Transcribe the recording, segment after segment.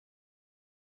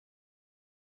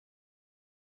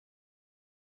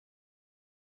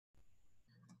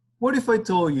What if I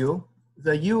told you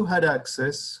that you had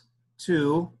access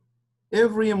to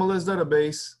every MLS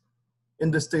database in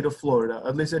the state of Florida,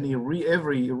 at least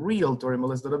every realtor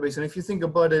MLS database? And if you think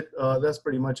about it, that's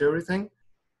pretty much everything,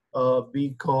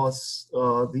 because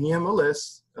the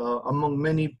MLS, among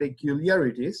many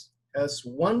peculiarities, has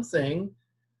one thing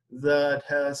that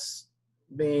has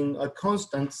been a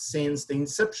constant since the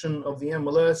inception of the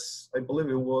MLS. I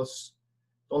believe it was,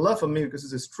 don't laugh at me because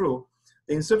this is true,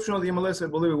 the inception of the MLS, I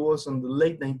believe it was in the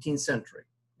late 19th century,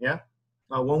 yeah?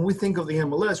 When we think of the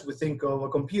MLS, we think of a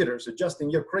computer. So Justin,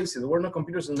 you're crazy. There were no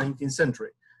computers in the 19th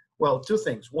century. Well, two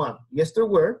things. One, yes, there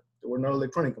were not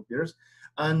electronic computers.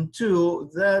 And two,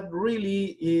 that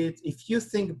really, if you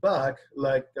think back,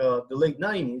 like the late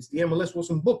 90s, the MLS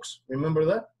was in books. Remember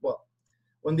that? Well,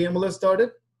 when the MLS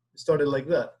started, it started like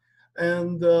that.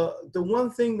 And the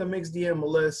one thing that makes the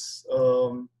MLS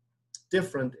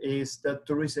different is that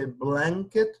there is a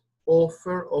blanket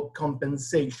offer of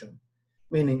compensation.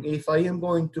 Meaning, if I am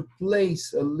going to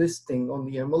place a listing on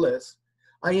the MLS,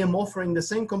 I am offering the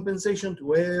same compensation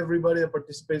to everybody that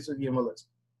participates in the MLS.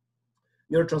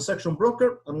 You're a transaction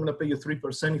broker, I'm going to pay you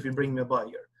 3% if you bring me a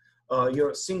buyer.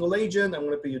 You're a single agent, I'm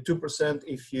going to pay you 2%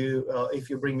 if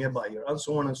you bring me a buyer, and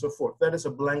so on and so forth. That is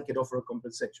a blanket offer of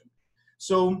compensation.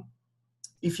 So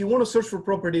if you want to search for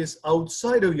properties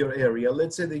outside of your area,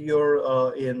 let's say that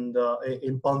you're in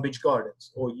Palm Beach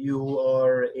Gardens, or you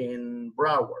are in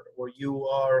Broward, or you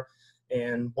are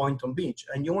in Boynton Beach,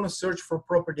 and you want to search for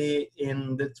property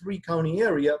in the 3-county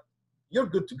area, you're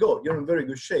good to go. You're in very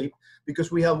good shape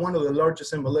because we have one of the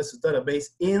largest MLS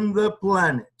database in the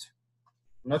planet.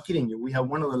 I'm not kidding you. We have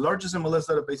one of the largest MLS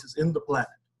databases in the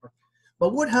planet.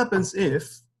 But what happens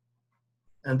if,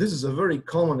 and this is a very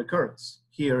common occurrence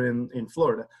here in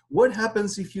Florida, what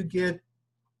happens if you get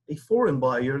a foreign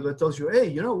buyer that tells you, hey,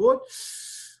 you know what?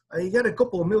 I got a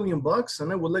couple of $1 million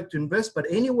and I would like to invest, but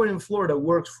anywhere in Florida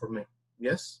works for me.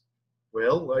 Yes.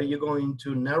 Well, are you going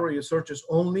to narrow your searches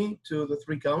only to the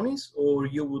 3 counties, or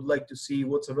you would like to see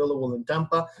what's available in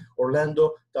Tampa,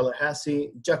 Orlando,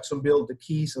 Tallahassee, Jacksonville, the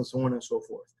Keys, and so on and so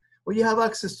forth? Well, you have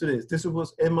access to this. This is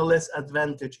what MLS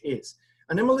Advantage is.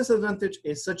 And MLS Advantage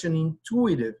is such an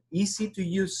intuitive, easy to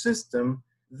use system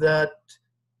that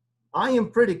I am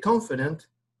pretty confident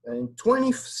that in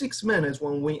 26 minutes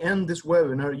when we end this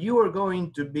webinar, you are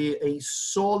going to be a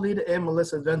solid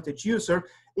MLS Advantage user,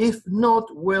 if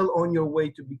not well on your way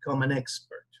to become an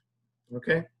expert,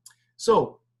 okay?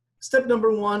 So step number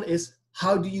 1 is,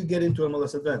 how do you get into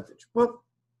MLS Advantage? Well,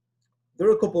 there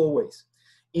are a couple of ways.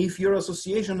 If your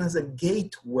association has a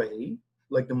gateway,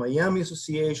 like the Miami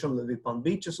Association, like the Palm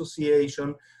Beach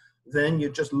Association, then you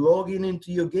just log in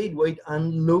into your gateway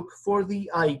and look for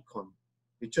the icon.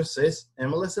 It just says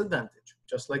MLS Advantage,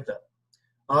 just like that.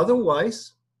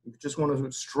 Otherwise, if you just want to go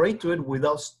straight to it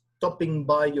without stopping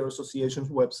by your association's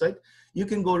website, you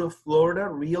can go to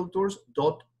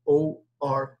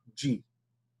floridarealtors.org.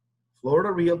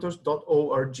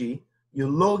 floridarealtors.org. You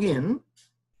log in.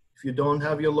 If you don't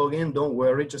have your login, don't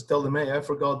worry. Just tell them, hey, I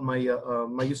forgot my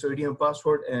my user ID and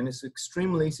password, and it's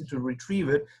extremely easy to retrieve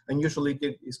it. And usually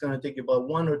it's going to take you about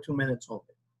 1 or 2 minutes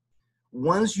only.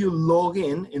 Once you log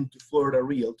in into Florida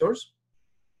Realtors,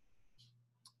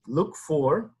 look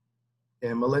for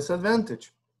MLS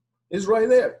Advantage. It's right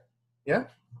there. Yeah?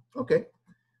 Okay.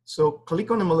 So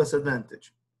click on MLS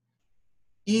Advantage.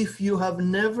 If you have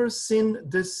never seen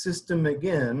this system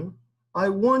again, I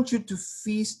want you to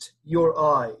feast your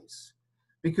eyes,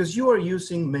 because you are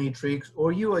using Matrix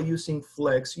or you are using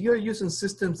Flex. You are using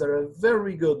systems that are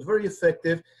very good, very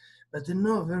effective, but they're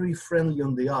not very friendly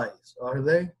on the eyes, are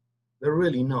they? They're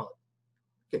really not.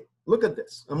 Okay, look at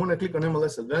this. I'm going to click on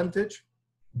MLS Advantage.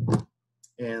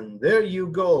 And there you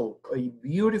go, a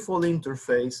beautiful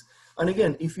interface. And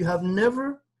again, if you have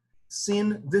never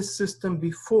seen this system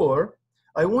before,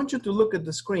 I want you to look at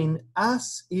the screen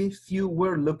as if you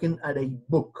were looking at a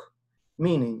book,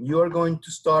 meaning you are going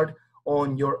to start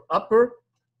on your upper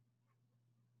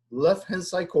left-hand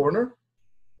side corner,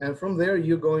 and from there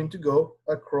you're going to go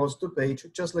across the page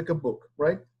just like a book,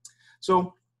 right?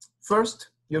 So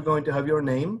first, you're going to have your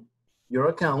name, your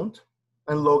account,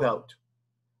 and log out.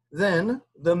 Then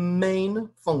the main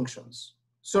functions: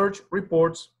 search,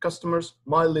 reports, customers,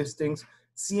 my listings,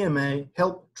 CMA,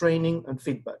 help, training, and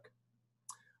feedback.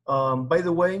 By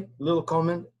the way, little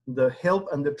comment, the help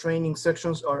and the training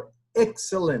sections are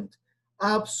excellent,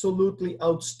 absolutely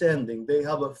outstanding. They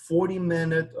have a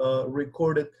 40-minute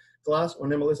recorded class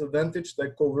on MLS Advantage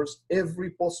that covers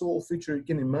every possible feature you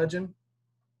can imagine.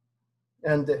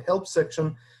 And the help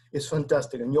section is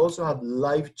fantastic. And you also have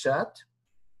live chat,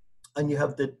 and you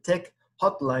have the tech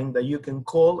hotline that you can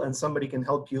call and somebody can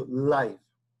help you live,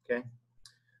 okay?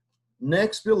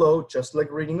 Next below, just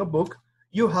like reading a book,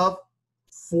 you have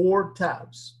four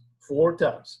tabs,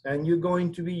 and you're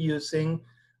going to be using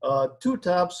two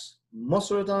tabs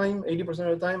most of the time, 80%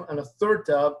 of the time, and a third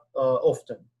tab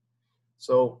often.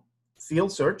 So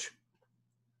field search,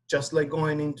 just like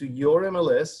going into your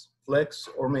MLS, Flex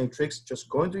or Matrix, just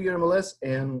go into your MLS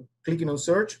and clicking on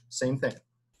search, same thing.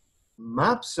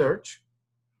 Map search,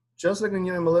 just like in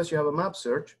your MLS, you have a map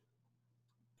search,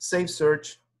 safe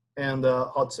search, and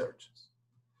hot search.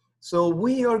 So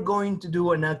we are going to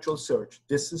do an actual search.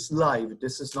 This is live.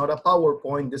 This is not a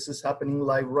PowerPoint. This is happening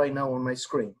live right now on my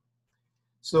screen.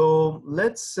 So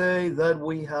let's say that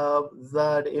we have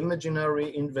that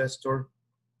imaginary investor,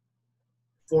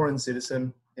 foreign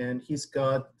citizen, and he's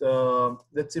got,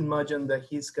 let's imagine that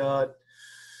he's got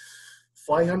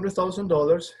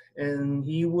 $500,000 and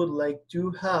he would like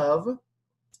to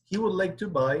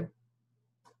buy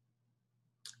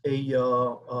a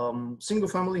single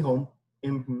family home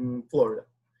in Florida.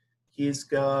 He's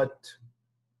got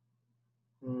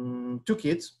 2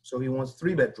 kids, so he wants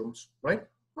 3 bedrooms, right?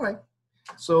 All right.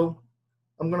 So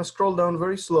I'm gonna scroll down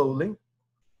very slowly.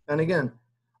 And again,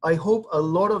 I hope a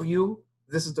lot of you,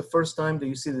 this is the first time that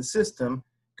you see the system,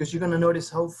 because you're gonna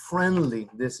notice how friendly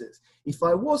this is. If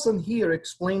I wasn't here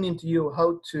explaining to you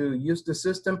how to use the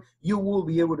system, you will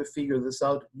be able to figure this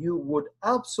out. You would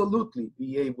absolutely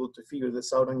be able to figure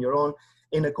this out on your own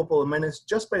in a couple of minutes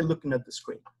just by looking at the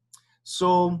screen.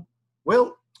 So,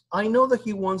 well, I know that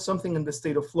he wants something in the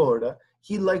state of Florida.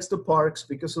 He likes the parks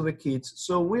because of the kids.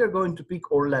 So we are going to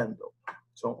pick Orlando.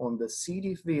 So on the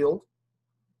city field,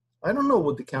 I don't know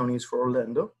what the county is for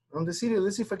Orlando. On the city,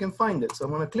 let's see if I can find it. So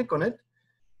I'm gonna click on it.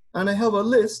 And I have a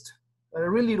list. I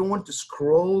really don't want to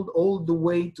scroll all the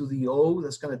way to the O.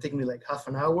 That's gonna take me like half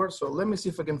an hour. So let me see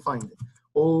if I can find it.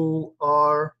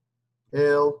 O-R-L,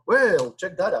 well,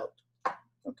 check that out.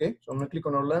 Okay, so I'm gonna click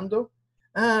on Orlando.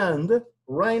 And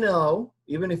right now,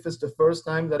 even if it's the first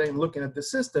time that I'm looking at the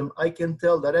system, I can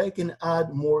tell that I can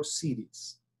add more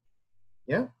cities.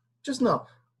 Yeah, just now,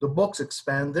 the box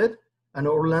expanded and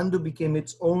Orlando became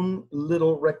its own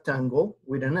little rectangle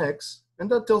with an X. And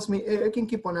that tells me, hey, I can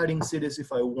keep on adding cities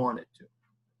if I wanted to.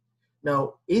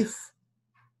 Now, if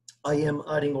I am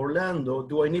adding Orlando,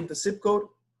 do I need the zip code?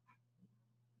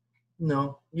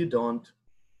 No, you don't.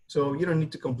 So you don't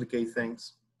need to complicate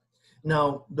things.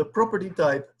 Now, the property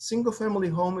type, single family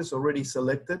home is already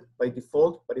selected by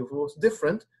default, but if it was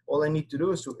different, all I need to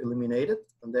do is to eliminate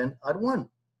it and then add one.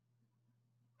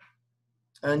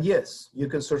 And yes, you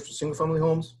can search for single family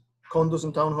homes, condos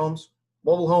and townhomes,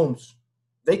 mobile homes,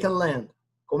 vacant land,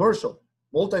 commercial,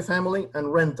 multifamily,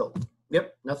 and rental.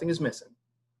 Yep, nothing is missing.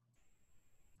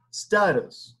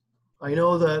 Status. I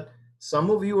know that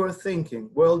some of you are thinking,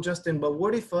 well, Justin, but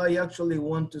what if I actually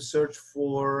want to search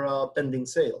for pending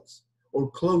sales or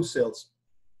closed sales?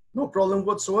 No problem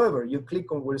whatsoever. You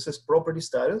click on where it says property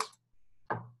status.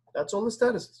 That's all the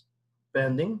statuses.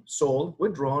 Pending, sold,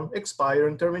 withdrawn, expired,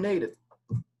 and terminated.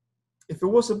 If it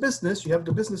was a business, you have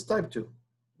the business type too,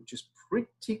 which is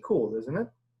pretty cool, isn't it?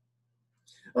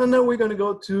 And now we're going to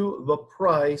go to the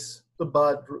price, the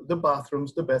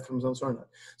bathrooms, and so on.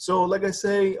 So like I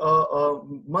say,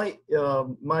 my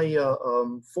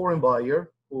foreign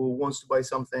buyer who wants to buy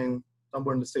something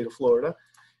somewhere in the state of Florida,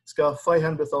 he's got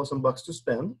 $500,000 to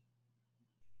spend.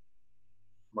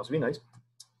 Must be nice.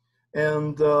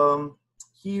 And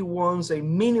he wants a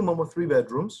minimum of 3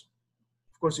 bedrooms.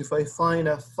 Of course, if I find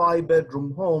a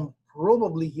 5-bedroom home,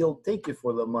 probably he'll take it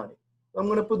for the money. I'm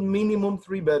going to put minimum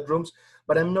 3 bedrooms,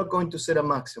 but I'm not going to set a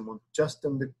maximum, just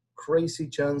in the crazy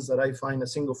chance that I find a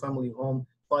single family home,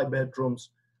 5 bedrooms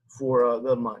for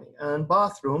the money. And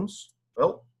bathrooms,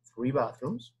 well, 3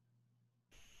 bathrooms.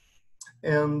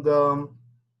 And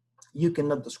you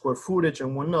can add the square footage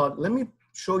and whatnot. Let me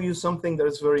show you something that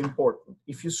is very important.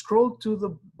 If you scroll to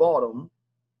the bottom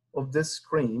of this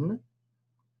screen,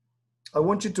 I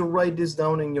want you to write this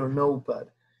down in your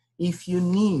notepad. If you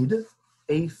need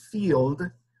a field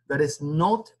that is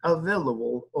not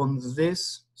available on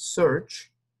this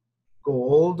search, go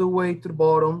all the way to the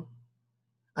bottom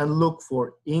and look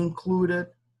for included,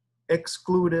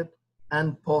 excluded,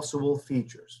 and possible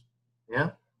features.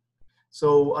 Yeah.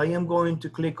 So I am going to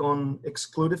click on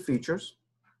excluded features,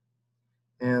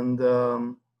 and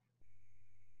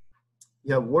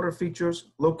you have water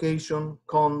features, location,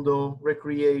 condo,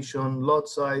 recreation, lot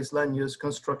size, land use,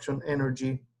 construction,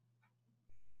 energy.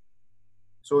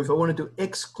 So if I wanted to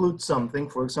exclude something,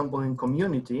 for example, in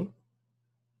community,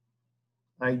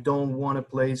 I don't want a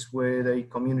place with a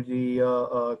community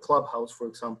clubhouse, for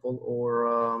example,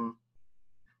 or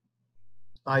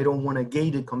I don't want a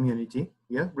gated community.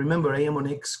 Yeah, remember I am on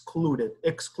excluded.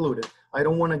 I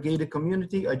don't want a gated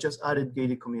community, I just added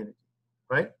gated community,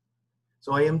 right?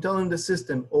 So I am telling the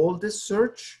system, all this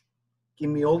search, give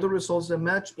me all the results that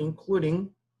match, including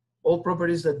all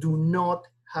properties that do not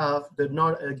have, they're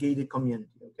not a gated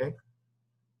community, okay?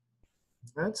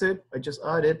 That's it, I just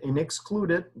added an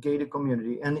excluded gated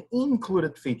community and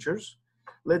included features.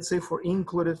 Let's say for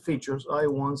included features, I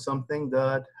want something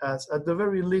that has at the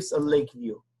very least a lake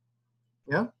view,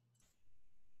 yeah?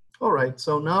 All right,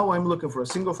 so now I'm looking for a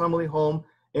single family home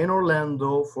in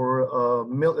Orlando for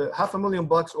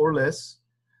 $500,000 or less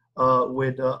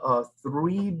with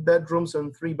 3 bedrooms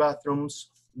and 3 bathrooms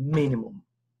minimum.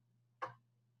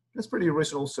 That's pretty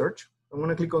reasonable search. I'm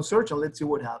gonna click on search and let's see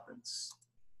what happens.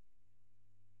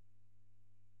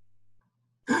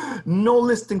 No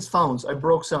listings found, I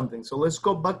broke something. So let's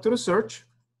go back to the search.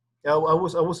 I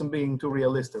wasn't being too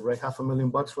realistic, right?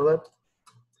 $500,000 for that.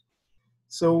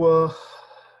 So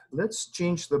let's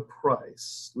change the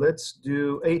price. Let's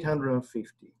do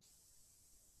 850.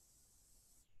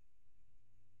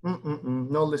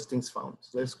 No listings found.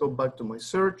 Let's go back to my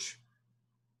search.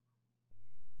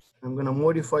 I'm gonna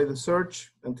modify the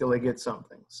search until I get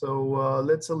something. So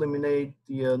let's eliminate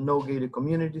the no gated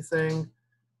community thing.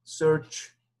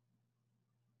 Search.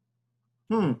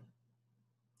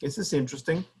 This is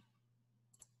interesting.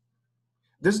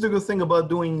 This is the good thing about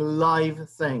doing live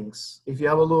things. If you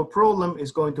have a little problem,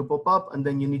 it's going to pop up and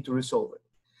then you need to resolve it.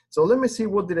 So let me see,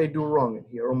 what did I do wrong in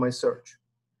here on my search?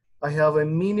 I have a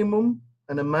minimum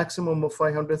and a maximum of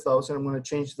 500,000. I'm going to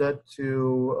change that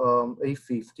to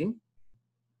 850.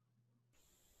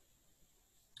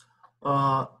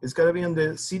 It's got to be in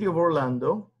the city of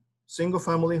Orlando, single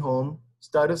family home,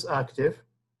 status active,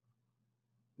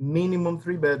 minimum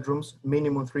 3 bedrooms,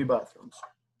 minimum 3 bathrooms.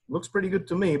 Looks pretty good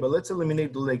to me, but let's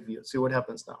eliminate the lake view, see what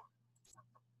happens now.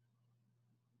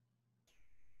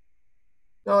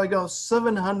 Now I got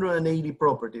 780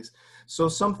 properties. So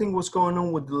something was going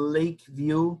on with the lake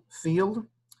view field.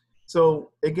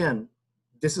 So again,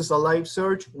 this is a live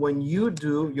search. When you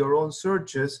do your own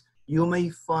searches, you may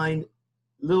find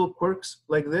little quirks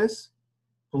like this.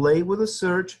 Play with the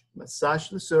search, massage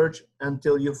the search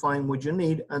until you find what you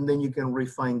need, and then you can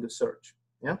refine the search,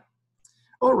 yeah?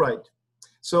 All right,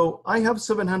 so I have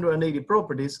 780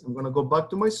 properties. I'm gonna go back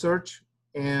to my search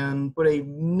and put a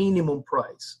minimum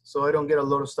price so I don't get a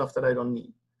lot of stuff that I don't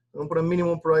need. I'm gonna put a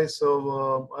minimum price of,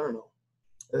 I don't know,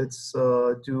 let's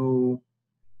do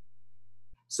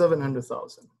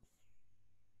 700,000.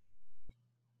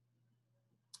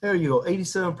 There you go,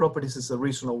 87 properties is a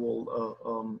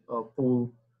reasonable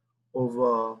pool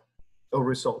of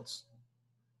results.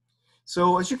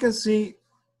 So as you can see,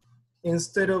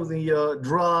 instead of the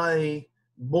dry,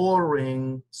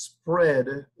 boring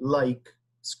spread-like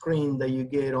screen that you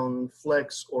get on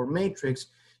Flex or Matrix,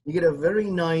 you get a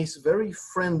very nice, very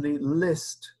friendly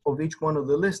list of each one of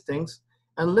the listings.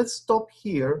 And let's stop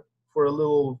here for a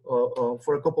little,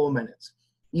 for a couple of minutes.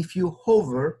 If you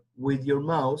hover with your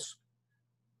mouse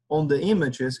on the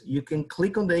images, you can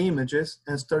click on the images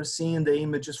and start seeing the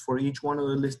images for each one of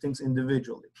the listings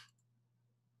individually.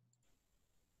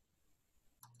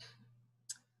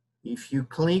 If you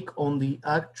click on the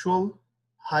actual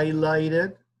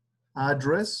highlighted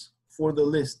address for the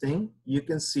listing, you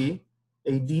can see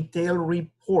a detailed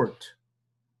report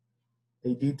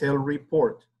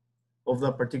of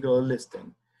that particular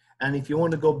listing. And if you want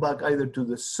to go back either to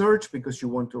the search because you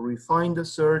want to refine the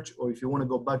search, or if you want to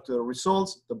go back to the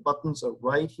results, the buttons are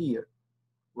right here,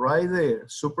 right there,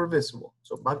 super visible.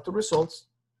 So back to results.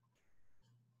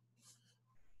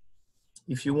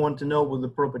 If you want to know what the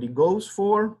property goes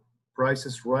for, price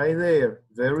is right there,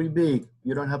 very big.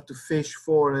 You don't have to fish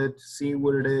for it, see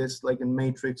what it is, like in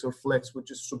Matrix or Flex, which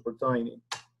is super tiny.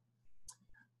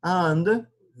 And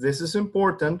this is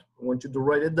important, I want you to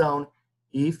write it down.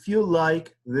 If you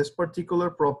like this particular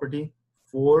property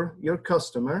for your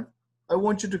customer, I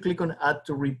want you to click on Add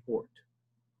to Report.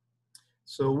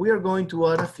 So we are going to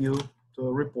add a few to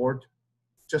a report,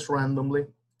 just randomly.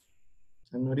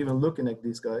 I'm not even looking at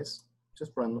these guys,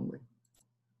 just randomly.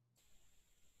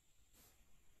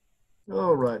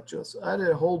 All right, just added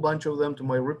a whole bunch of them to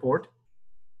my report.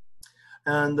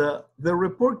 And the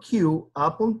report queue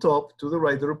up on top to the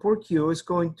right, the report queue is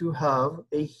going to have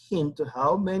a hint of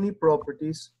how many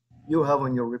properties you have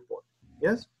on your report.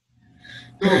 Yes?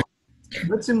 So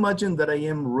let's imagine that I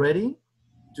am ready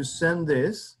to send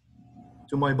this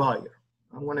to my buyer.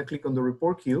 I'm going to click on the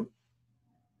report queue.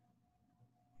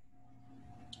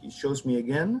 It shows me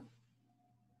again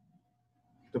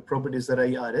the properties that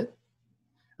I added.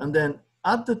 And then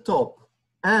at the top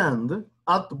and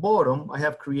at the bottom, I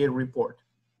have create report.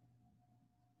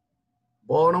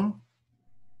 bottom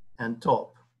and top.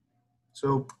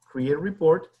 So create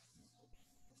report.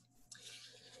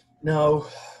 Now,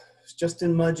 just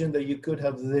imagine that you could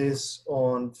have this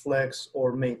on Flex or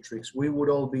Matrix. We would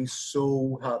all be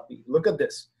so happy. Look at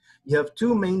this. You have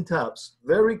two main tabs,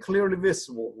 very clearly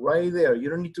visible right there. You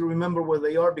don't need to remember where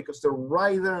they are because they're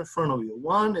right there in front of you.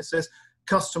 One, it says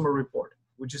customer report,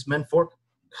 which is meant for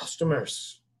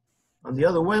customers. And the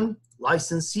other one,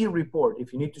 licensee report.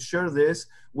 If you need to share this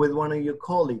with one of your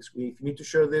colleagues, if you need to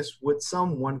share this with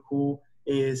someone who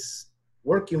is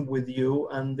working with you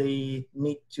and they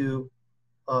need to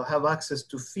have access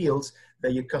to fields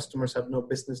that your customers have no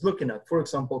business looking at. For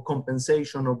example,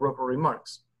 compensation or broker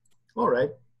remarks. All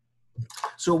right.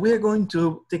 So we're going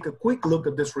to take a quick look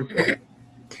at this report.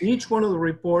 Each one of the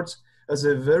reports has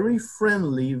a very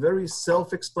friendly, very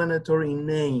self-explanatory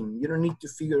name. You don't need to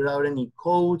figure out any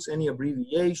codes, any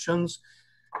abbreviations.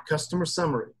 Customer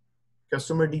summary,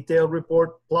 customer detail report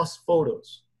plus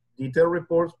photos, detail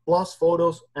report plus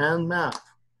photos and map,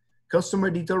 customer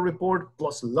detail report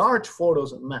plus large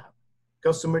photos and map,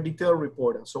 customer detail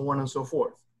report, and so on and so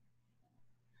forth.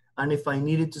 And if I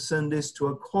needed to send this to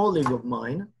a colleague of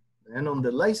mine, then on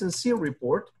the licensee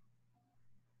report,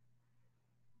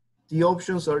 the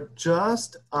options are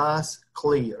just as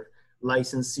clear.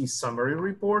 Licensee summary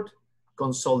report,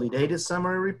 consolidated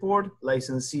summary report,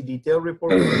 licensee detail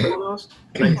report with photos,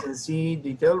 licensee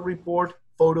detail report,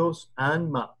 photos,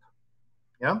 and map.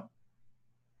 Yeah?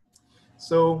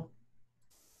 So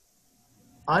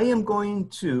I am going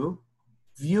to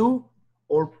view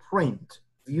or print.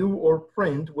 View or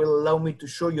print will allow me to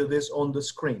show you this on the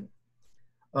screen.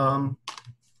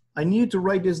 I need to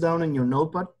write this down in your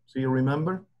notepad so you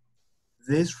remember.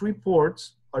 These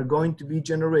reports are going to be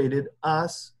generated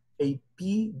as a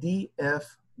PDF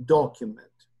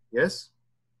document. Yes?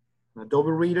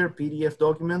 Adobe Reader, PDF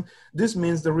document. This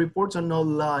means the reports are not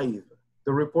live.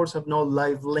 The reports have no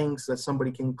live links that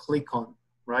somebody can click on,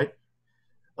 right?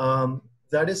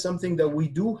 That is something that we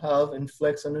do have in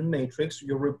Flex and in Matrix.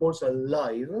 Your reports are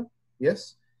live,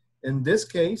 yes? In this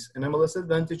case, in MLS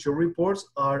Advantage, your reports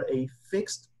are a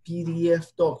fixed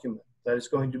PDF document that is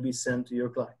going to be sent to your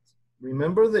clients.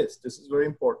 Remember this is very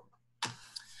important.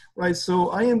 Right, so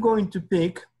I am going to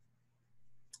pick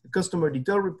the customer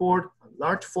detail report,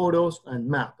 large photos, and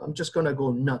map. I'm just gonna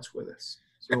go nuts with this.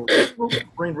 So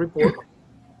print report.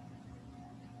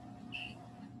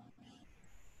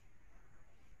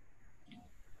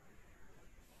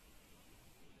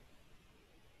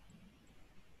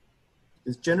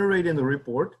 It's generating the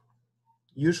report.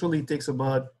 Usually it takes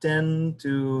about 10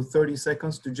 to 30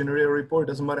 seconds to generate a report.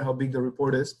 It doesn't matter how big the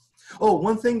report is. Oh,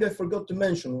 one thing I forgot to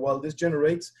mention while this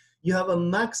generates, you have a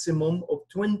maximum of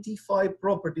 25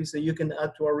 properties that you can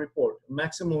add to our report,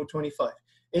 maximum of 25.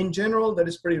 In general, that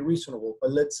is pretty reasonable,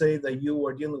 but let's say that you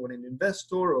are dealing with an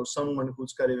investor or someone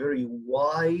who's got a very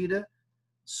wide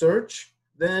search,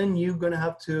 then you're gonna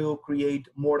have to create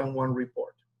more than one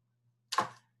report.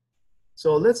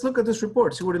 So let's look at this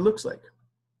report, see what it looks like.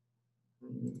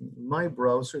 My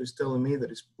browser is telling me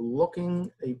that it's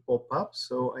blocking a pop-up,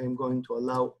 so I am going to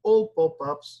allow all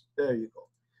pop-ups. There you go.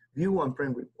 View and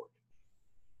print report.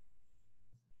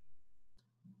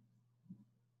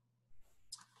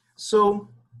 So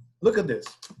look at this.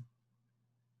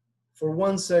 For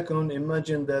 1 second,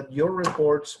 imagine that your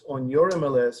reports on your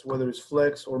MLS, whether it's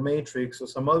Flex or Matrix or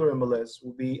some other MLS,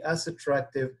 will be as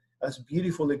attractive, as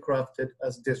beautifully crafted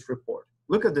as this report.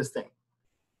 Look at this thing.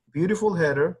 Beautiful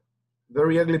header,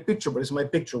 very ugly picture, but it's my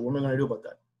picture. What am I going to do about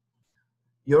that?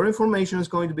 Your information is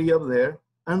going to be up there.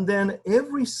 And then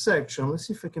every section, let's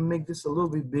see if I can make this a little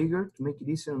bit bigger to make it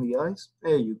easier on the eyes.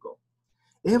 There you go.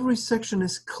 Every section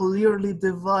is clearly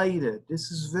divided. This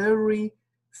is very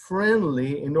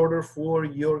friendly in order for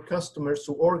your customers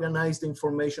to organize the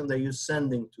information that you're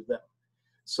sending to them.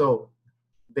 So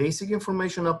basic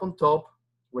information up on top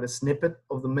with a snippet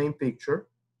of the main picture,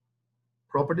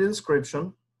 property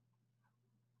description,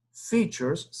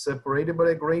 features separated by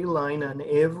a gray line, and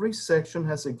every section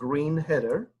has a green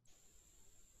header,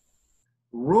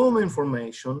 room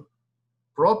information,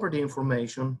 property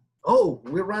information. Oh,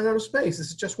 we ran out of space. This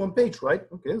is just one page, right?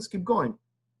 Okay, let's keep going.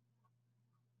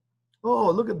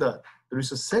 Oh, look at that. There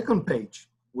is a second page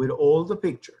with all the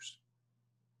pictures.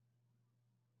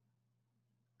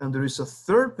 And there is a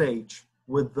third page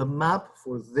with the map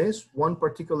for this one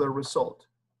particular result.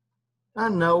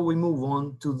 And now we move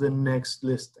on to the next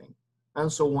listing,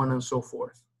 and so on and so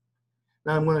forth.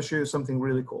 Now I'm going to show you something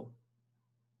really cool.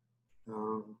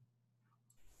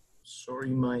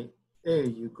 There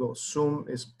you go. Zoom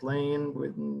is playing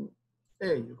with,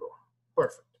 there you go.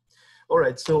 Perfect. All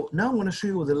right, so now I'm going to show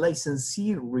you what the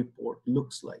licensee report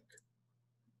looks like.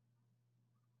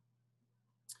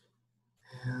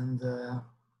 And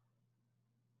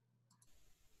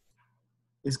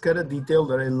it's got a detail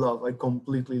that I love. I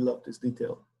completely love this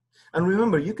detail. And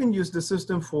remember, you can use the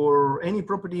system for any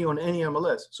property on any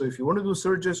MLS. So if you want to do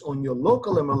searches on your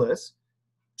local MLS,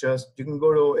 you can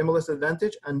go to MLS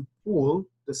Advantage and pull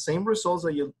the same results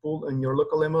that you pull in your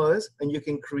local MLS, and you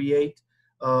can create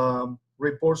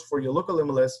reports for your local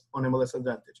MLS on MLS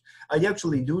Advantage. I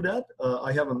actually do that.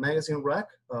 I have a magazine rack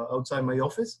outside my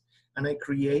office, and I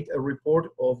create a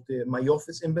report of my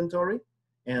office inventory,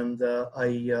 and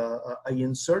I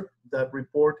insert that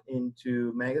report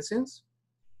into magazines.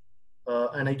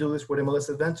 And I do this with MLS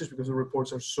Advantage because the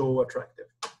reports are so attractive.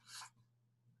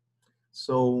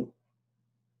 So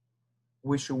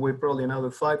we should wait probably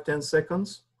another 5-10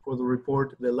 seconds for the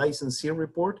report, the licensee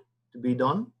report, to be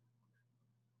done.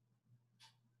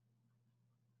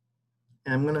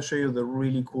 And I'm going to show you the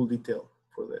really cool detail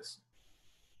for this.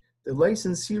 The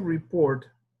licensee report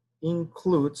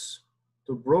includes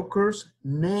the broker's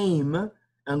name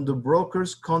and the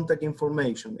broker's contact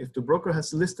information. If the broker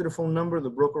has listed a phone number, the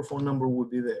broker phone number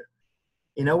would be there.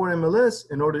 In our MLS,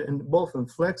 in both in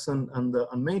Flex and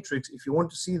Matrix, if you want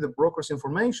to see the broker's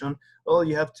information, well,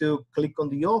 you have to click on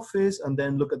the office and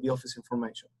then look at the office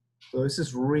information. So this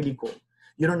is really cool.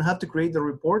 You don't have to create the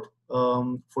report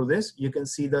for this. You can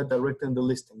see that directly in the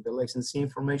listing. The licensee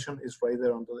information is right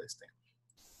there on the listing.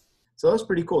 So that's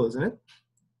pretty cool, isn't it?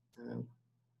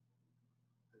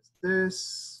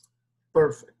 This,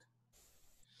 perfect.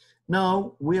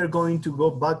 Now we are going to go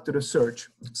back to the search.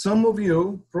 Some of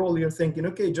you probably are thinking,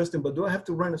 okay, Justin, but do I have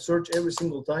to run a search every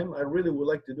single time? I really would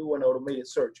like to do an automated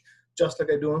search, just like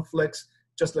I do on Flex,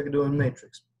 just like I do on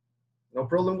Matrix. No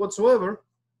problem whatsoever.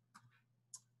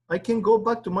 I can go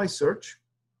back to my search.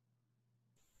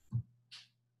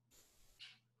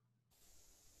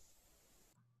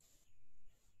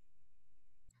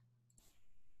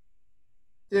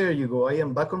 There you go. I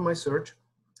am back on my search.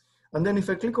 And then if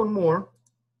I click on more,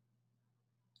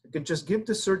 I could just give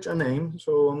the search a name.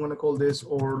 So I'm going to call this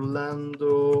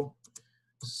Orlando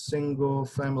single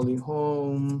family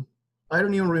home. I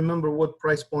don't even remember what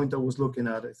price point I was looking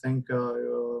at. I think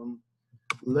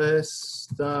less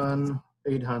than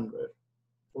 800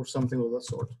 or something of that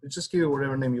sort. You just give it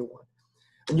whatever name you want.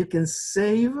 And you can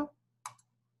save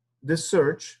the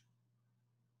search.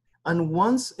 And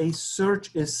once a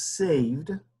search is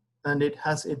saved and it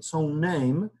has its own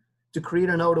name, to create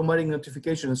an automatic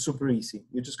notification is super easy.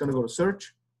 You're just gonna go to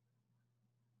search,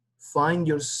 find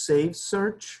your saved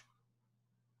search,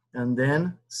 and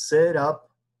then set up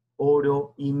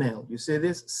auto email. You see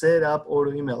this? Set up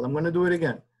auto email. I'm gonna do it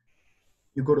again.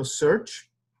 You go to search,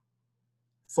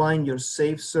 find your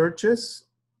saved searches,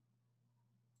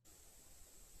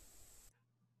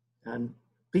 and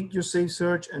pick your saved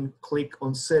search and click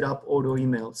on set up auto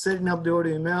email. Setting up the auto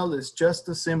email is just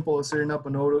as simple as setting up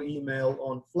an auto email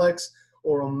on Flex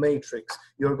or on Matrix.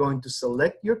 You're going to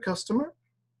select your customer,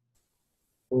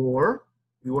 or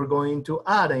you are going to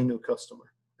add a new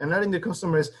customer. And adding the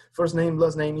customer is first name,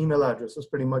 last name, email address. That's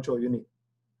pretty much all you need.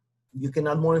 You can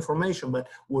add more information, but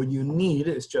what you need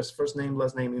is just first name,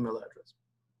 last name, email address.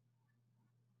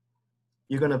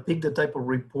 You're going to pick the type of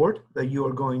report that you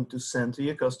are going to send to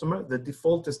your customer. The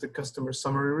default is the customer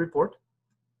summary report.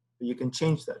 But you can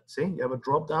change that. See, you have a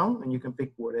drop down and you can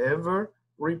pick whatever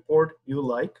report you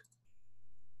like.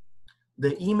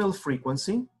 The email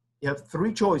frequency, you have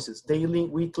 3 choices: daily,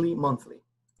 weekly, monthly.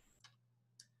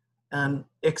 And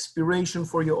expiration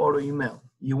for your auto email.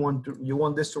 You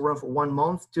want this to run for 1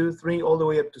 month, 2, 3, all the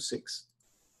way up to 6.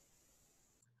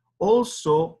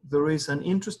 Also, there is an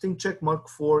interesting check mark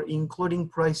for including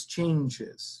price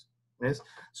changes. Yes?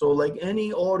 So like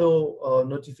any auto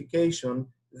notification,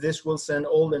 this will send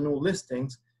all the new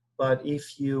listings. But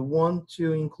if you want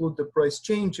to include the price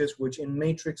changes, which in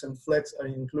Matrix and Flex are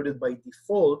included by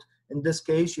default, in this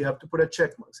case, you have to put a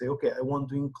check mark. Say, okay, I want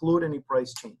to include any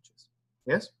price changes.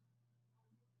 Yes?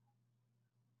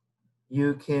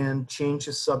 You can change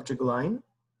the subject line.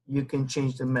 You can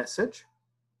change the message.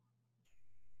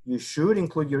 You should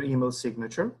include your email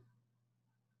signature.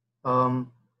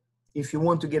 If you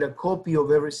want to get a copy of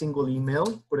every single email,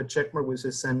 put a check mark which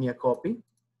says send me a copy.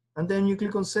 And then you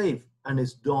click on save and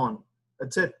it's done.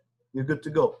 That's it. You're good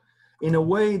to go. In a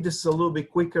way, this is a little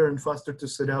bit quicker and faster to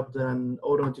set up than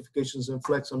auto notifications and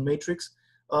Flex on Matrix,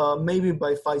 maybe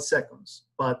by 5 seconds,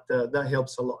 but that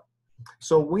helps a lot.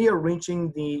 So we are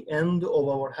reaching the end of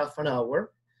our half an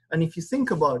hour. And if you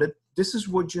think about it, this is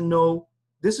what you know.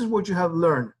 This is what you have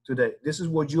learned today. This is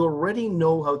what you already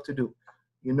know how to do.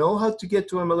 You know how to get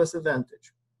to MLS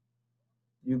Advantage.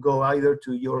 You go either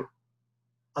to your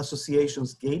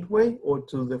association's gateway or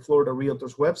to the Florida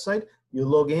Realtors website. You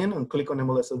log in and click on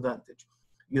MLS Advantage.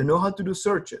 You know how to do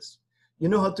searches. You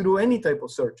know how to do any type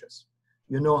of searches.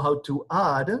 You know how to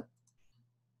add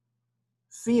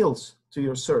fields to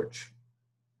your search.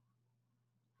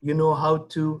 You know how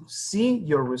to see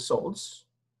your results.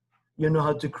 You know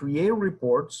how to create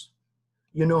reports.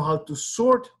 You know how to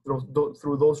sort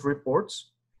through those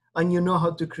reports. And you know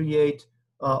how to create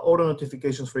auto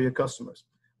notifications for your customers.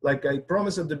 Like I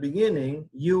promised at the beginning,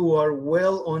 you are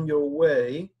well on your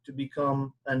way to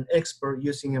become an expert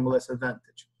using MLS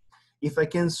Advantage. If I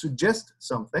can suggest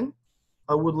something,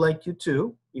 I would like you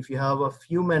to, if you have a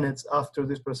few minutes after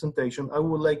this presentation, I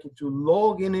would like you to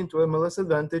log in into MLS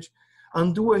Advantage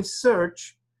and do a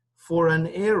search for an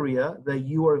area that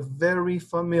you are very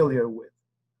familiar with.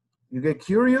 You get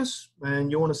curious and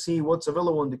you want to see what's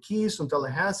available in the Keys, on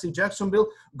Tallahassee, Jacksonville,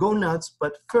 go nuts.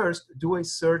 But first, do a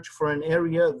search for an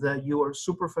area that you are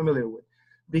super familiar with,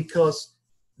 because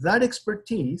that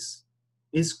expertise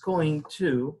is going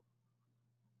to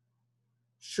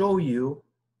show you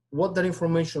what that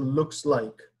information looks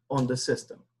like on the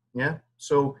system. Yeah.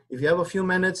 So if you have a few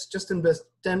minutes, just invest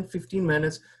 10, 15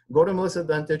 minutes, go to MLS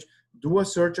Advantage, do a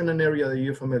search in an area that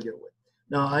you're familiar with.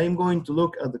 Now I'm going to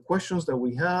look at the questions that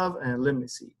we have and let me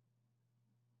see.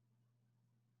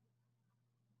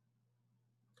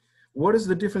 What is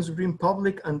the difference between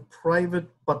public and private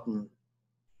button?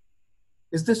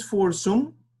 Is this for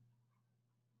Zoom?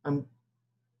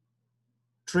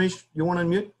 Trish, you want to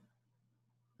unmute?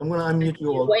 I'm going to unmute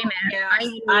you all. Wait a minute. Yeah,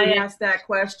 I asked that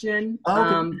question.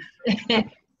 Oh, okay.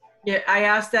 Yeah, I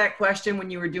asked that question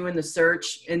when you were doing the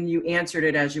search, and you answered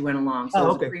it as you went along. So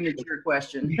okay. It's a premature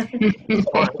question.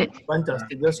 All right,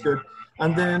 fantastic. That's good.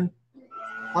 And then,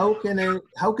 how can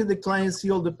the client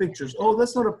see all the pictures? Oh,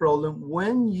 that's not a problem.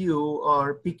 When you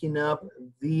are picking up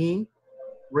the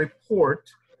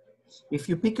report, if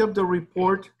you pick up the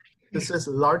report that says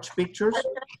large pictures,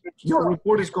 your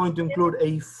report is going to include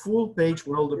a full page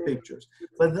with all the pictures.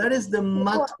 But that is the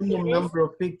maximum number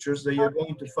of pictures that you're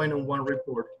going to find on one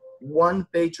report. One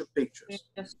page of pictures.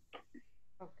 Okay.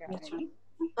 Okay.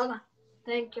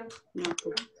 Thank you.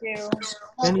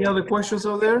 Any other questions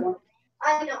out there?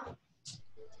 I know.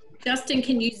 Justin,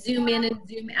 can you zoom in and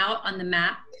zoom out on the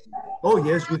map? Oh,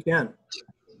 yes, you can.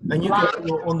 And you can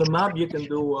do, on the map, you can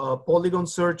do polygon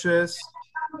searches,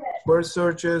 square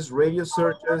searches, radius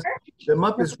searches. The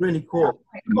map is really cool.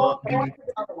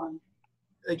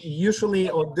 Usually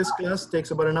this class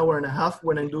takes about an hour and a half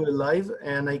when I do it live,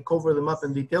 and I cover the map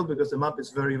in detail because the map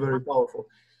is very, very powerful.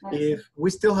 If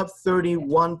we still have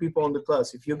 31 people on the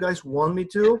class, if you guys want me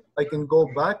to, I can go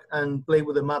back and play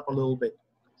with the map a little bit,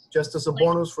 just as a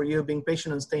bonus for you being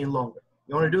patient and staying longer.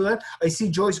 You want to do that? I see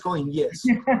Joyce going, yes.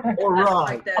 All I right.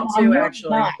 like that too,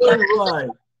 actually. All right.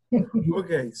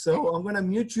 Okay, so I'm going to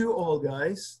mute you all,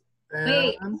 guys.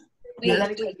 And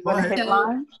Wait. go ahead.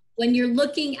 So when you're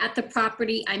looking at the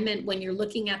property, I meant when you're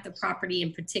looking at the property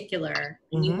in particular,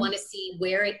 and you want to see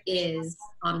where it is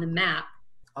on the map,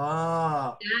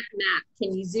 that map,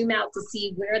 can you zoom out to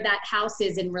see where that house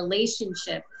is in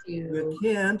relationship to? You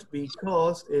can't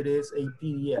because it is a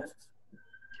PDF.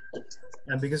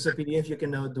 And because it's a PDF, you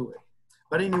can now do it.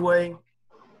 But anyway,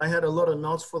 I had a lot of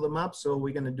notes for the map, so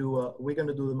we're gonna do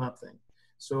the map thing.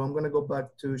 So I'm gonna go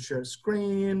back to share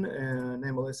screen and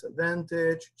MLS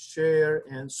Advantage, share,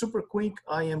 and super quick,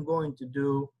 I'm gonna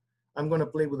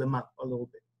play with the map a little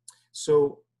bit.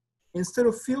 So instead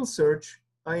of field search,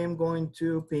 I am going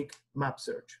to pick map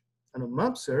search. And on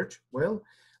map search, well,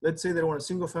 let's say that I want a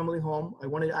single family home, I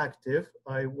want it active,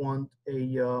 I want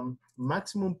a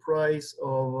maximum price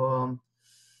of,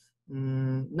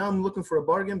 now I'm looking for a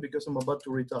bargain because I'm about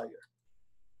to retire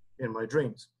in my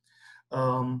dreams.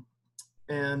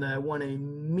 And I want a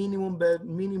minimum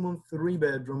 3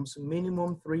 bedrooms,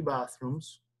 minimum 3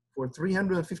 bathrooms for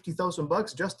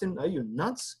 $350,000. Justin, are you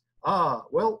nuts?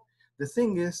 Well, the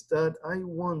thing is that I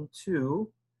want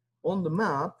to, on the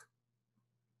map,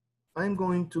 I'm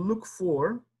going to look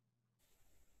for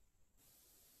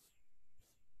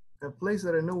a place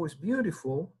that I know is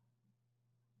beautiful,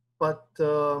 but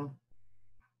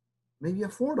maybe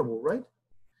affordable, right?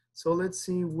 So let's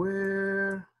see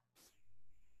where,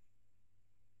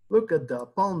 look at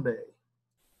that, Palm Bay.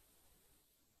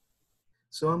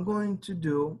 So I'm going to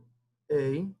do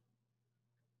a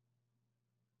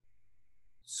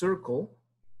circle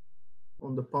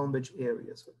on the Palm Beach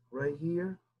area. So right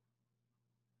here,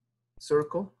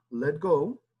 circle, let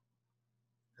go.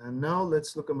 And now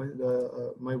let's look at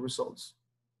my results.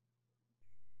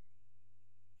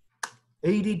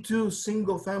 82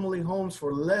 single family homes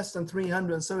for less than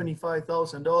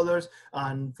 $375,000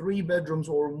 and 3 bedrooms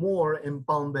or more in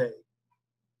Palm Bay.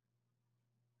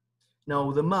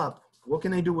 Now the map, what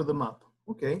can I do with the map?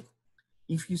 Okay,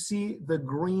 if you see the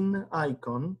green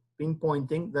icon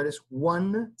pinpointing, that is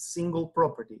one single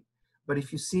property. But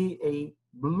if you see a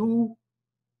blue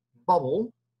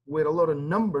bubble with a lot of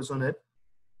numbers on it,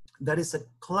 that is a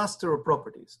cluster of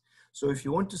properties. So if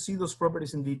you want to see those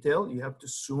properties in detail, you have to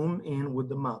zoom in with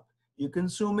the map. You can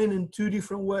zoom in two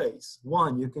different ways.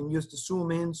 One, you can use the zoom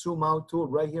in, zoom out tool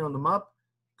right here on the map,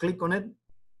 click on it.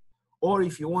 Or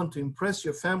if you want to impress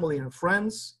your family and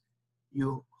friends,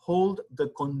 you hold the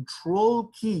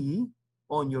control key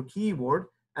on your keyboard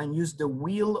and use the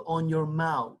wheel on your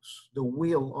mouse. The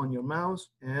wheel on your mouse,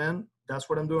 and that's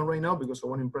what I'm doing right now because I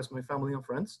want to impress my family and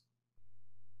friends.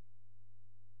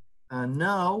 And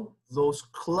now those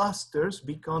clusters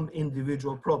become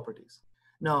individual properties.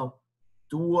 Now,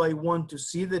 do I want to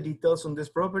see the details on these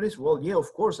properties? Well, yeah,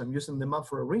 of course, I'm using the map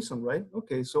for a reason, right?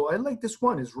 Okay, so I like this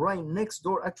one. It's right next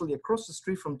door, actually across the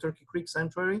street from Turkey Creek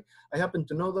Sanctuary. I happen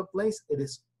to know that place. It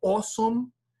is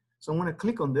awesome. So I'm gonna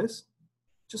click on this.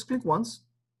 Just click once,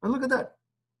 and look at that.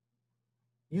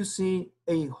 You see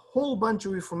a whole bunch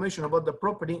of information about the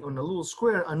property on a little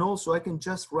square, and also I can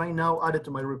just right now add it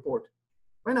to my report.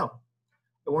 Right now,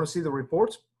 I wanna see the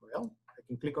reports. Well, I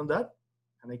can click on that,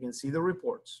 and I can see the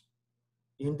reports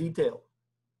in detail.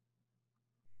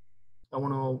 I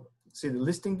want to see the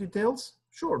listing details.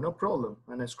 Sure, no problem.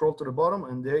 And I scroll to the bottom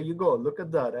and there you go. Look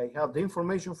at that. I have the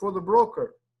information for the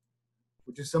broker,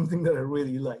 which is something that I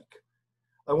really like.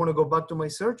 I want to go back to my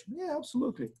search. Yeah,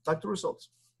 absolutely. Back to results.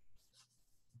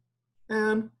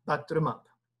 And back to the map.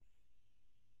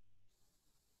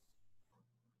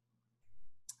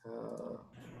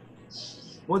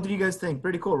 What do you guys think?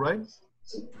 Pretty cool, right?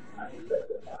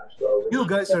 You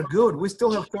guys are good. We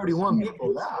still have 31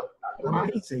 people. Wow,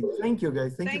 amazing. Thank you,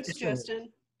 guys. Thanks, Justin.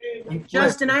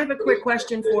 Justin, I have a quick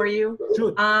question for you.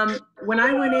 Sure. When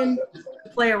I went in to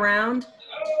play around,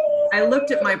 I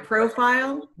looked at my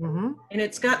profile, and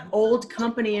it's got old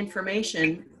company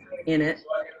information in it.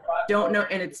 I don't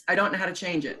know how to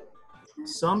change it.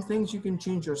 Some things you can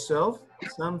change yourself.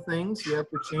 Some things you have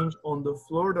to change on the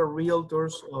Florida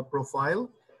Realtors profile.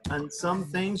 And some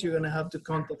things you're going to have to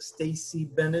contact Stacy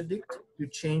Benedict to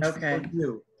change for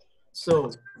you.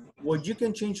 So what you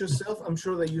can change yourself, I'm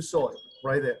sure that you saw it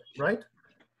right there, right?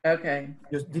 Okay.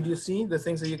 Did you see the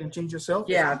things that you can change yourself?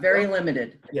 Yeah, very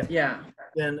limited. Yeah. Yeah.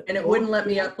 And it wouldn't let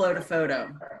me upload a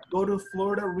photo. Go to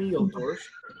Florida Realtors,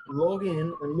 log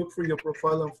in, and look for your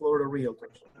profile on Florida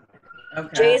Realtors.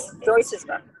 Okay. Joyce is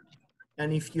back.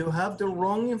 And if you have the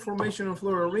wrong information on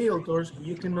Florida Realtors,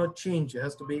 you cannot change. It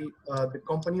has to be the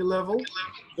company level.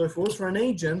 So if it was for an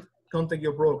agent, contact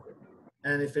your broker.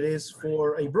 And if it is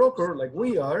for a broker like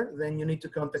we are, then you need to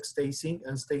contact Stacy,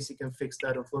 and Stacy can fix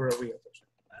that on Florida Realtors.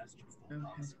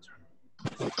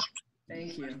 Okay.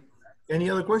 Thank you. Any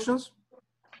other questions?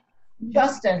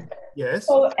 Justin. Yes.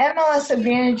 So MLS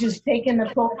Advantage is taking the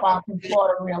profile from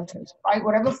Florida Realtors, right?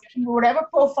 Whatever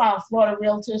profile Florida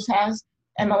Realtors has,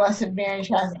 MLS Advantage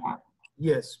has that.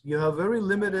 Yes, you have very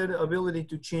limited ability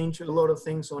to change a lot of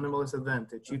things on MLS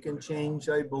Advantage. You can change,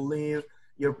 I believe,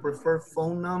 your preferred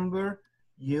phone number.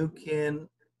 You can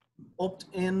opt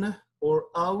in or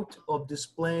out of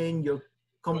displaying your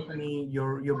company,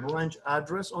 your branch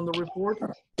address on the report,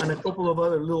 and a couple of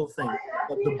other little things.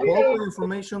 But the bulk of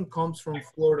information comes from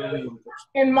Florida Realtors.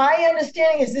 And my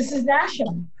understanding is this is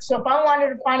national. So if I wanted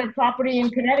to find a property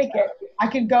in Connecticut, I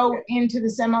could go into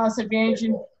this MLS Advantage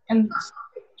and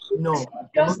no,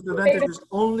 MLS Advantage is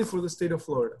only for the state of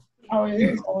Florida. Oh, it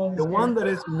is? The one that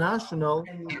is national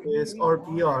is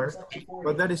RPR,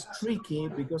 but that is tricky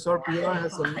because RPR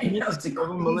has a mix of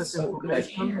MLS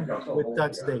information with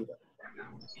tax data.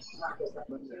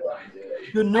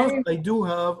 Good note, I do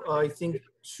have, I think,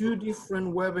 2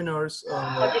 different webinars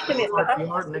on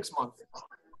RPR next month.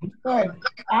 Good.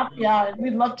 Yeah,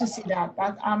 we'd love to see that.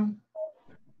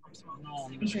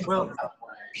 Well,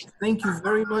 thank you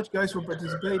very much, guys, for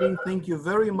participating. Thank you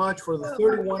very much for the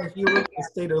 31 heroes that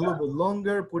stayed a little bit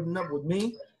longer, putting up with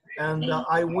me. And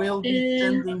I will be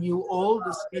sending you all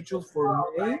the schedule for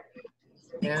May.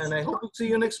 And I hope to see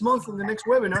you next month in the next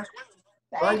webinar.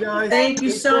 Bye, guys. Thank you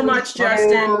so much,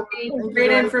 Justin.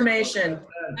 Great information.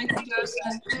 Thanks,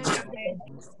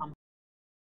 Justin.